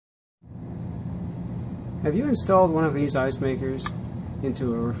Have you installed one of these ice makers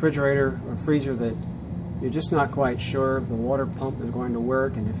into a refrigerator or freezer that you're just not quite sure the water pump is going to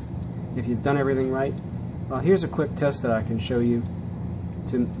work and if you've done everything right? Well, here's a quick test that I can show you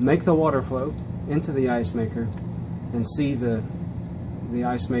to make the water flow into the ice maker and see the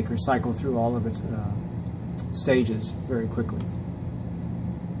ice maker cycle through all of its stages very quickly.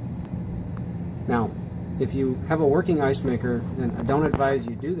 Now, if you have a working ice maker, then I don't advise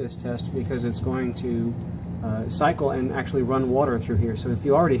you do this test because it's going to cycle and actually run water through here. So if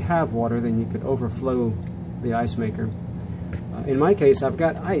you already have water, then you could overflow the ice maker. In my case, I've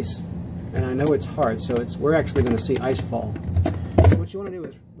got ice, and I know it's hard, so we're actually going to see ice fall. So what you want to do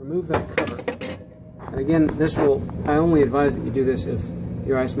is remove that cover. And again, I only advise that you do this if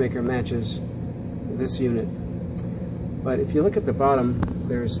your ice maker matches this unit. But if you look at the bottom,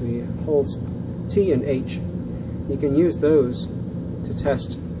 there's the holes T and H. You can use those to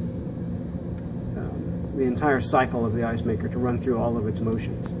test the entire cycle of the ice maker to run through all of its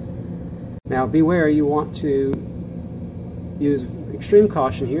motions. Now beware, you want to use extreme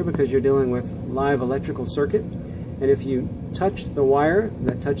caution here because you're dealing with live electrical circuit, and if you touch the wire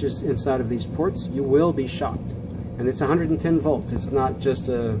that touches inside of these ports, you will be shocked. And it's 110 volts. It's not just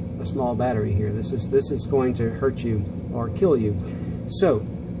a small battery here. This is going to hurt you or kill you. So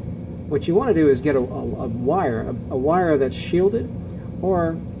what you want to do is get a wire that's shielded,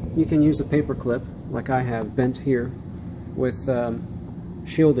 or you can use a paper clip like I have bent here with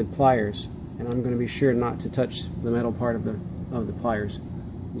shielded pliers, and I'm going to be sure not to touch the metal part of the pliers.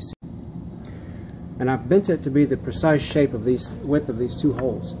 You see, and I've bent it to be the precise shape of width of these two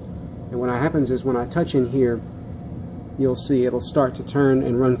holes. And what happens is when I touch in here, you'll see it'll start to turn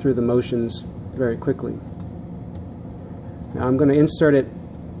and run through the motions very quickly. Now I'm going to insert it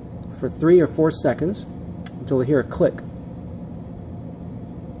for 3 or 4 seconds until you hear a click.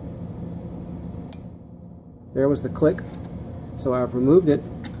 There was the click. So I've removed it.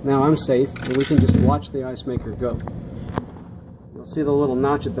 Now I'm safe, and we can just watch the ice maker go. You'll see the little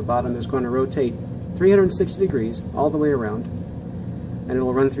notch at the bottom is going to rotate 360 degrees all the way around, and it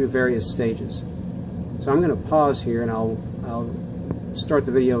will run through various stages. So I'm going to pause here, and I'll start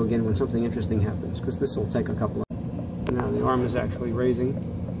the video again when something interesting happens, because this will take a couple of... Now the arm is actually raising.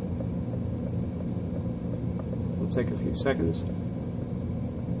 It'll take a few seconds.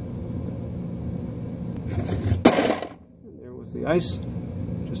 And there was the ice.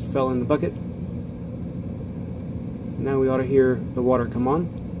 Just fell in the bucket. Now we ought to hear the water come on.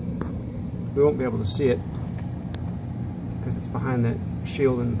 We won't be able to see it because it's behind that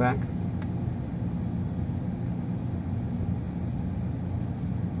shield in the back.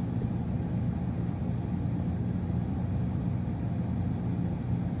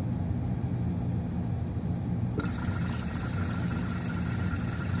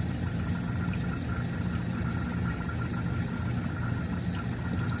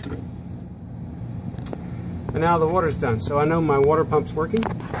 And now the water's done, so I know my water pump's working.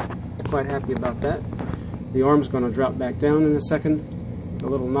 Quite happy about that. The arm's going to drop back down in a second. The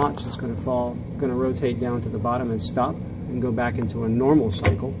little notch is going to rotate down to the bottom and stop and go back into a normal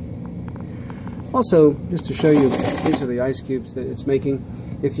cycle. Also, just to show you, these are the ice cubes that it's making.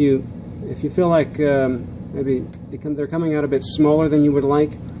 If you feel like maybe they're coming out a bit smaller than you would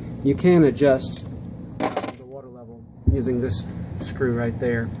like, you can adjust the water level using this screw right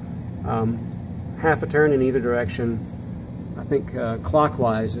there. Half a turn in either direction. I think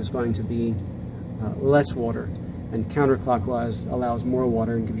clockwise is going to be less water, and counterclockwise allows more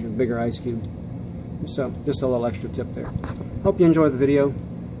water and gives you a bigger ice cube. So just a little extra tip there. Hope you enjoyed the video.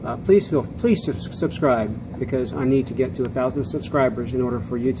 Please subscribe, because I need to get to 1,000 subscribers in order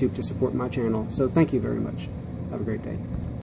for YouTube to support my channel. So thank you very much. Have a great day.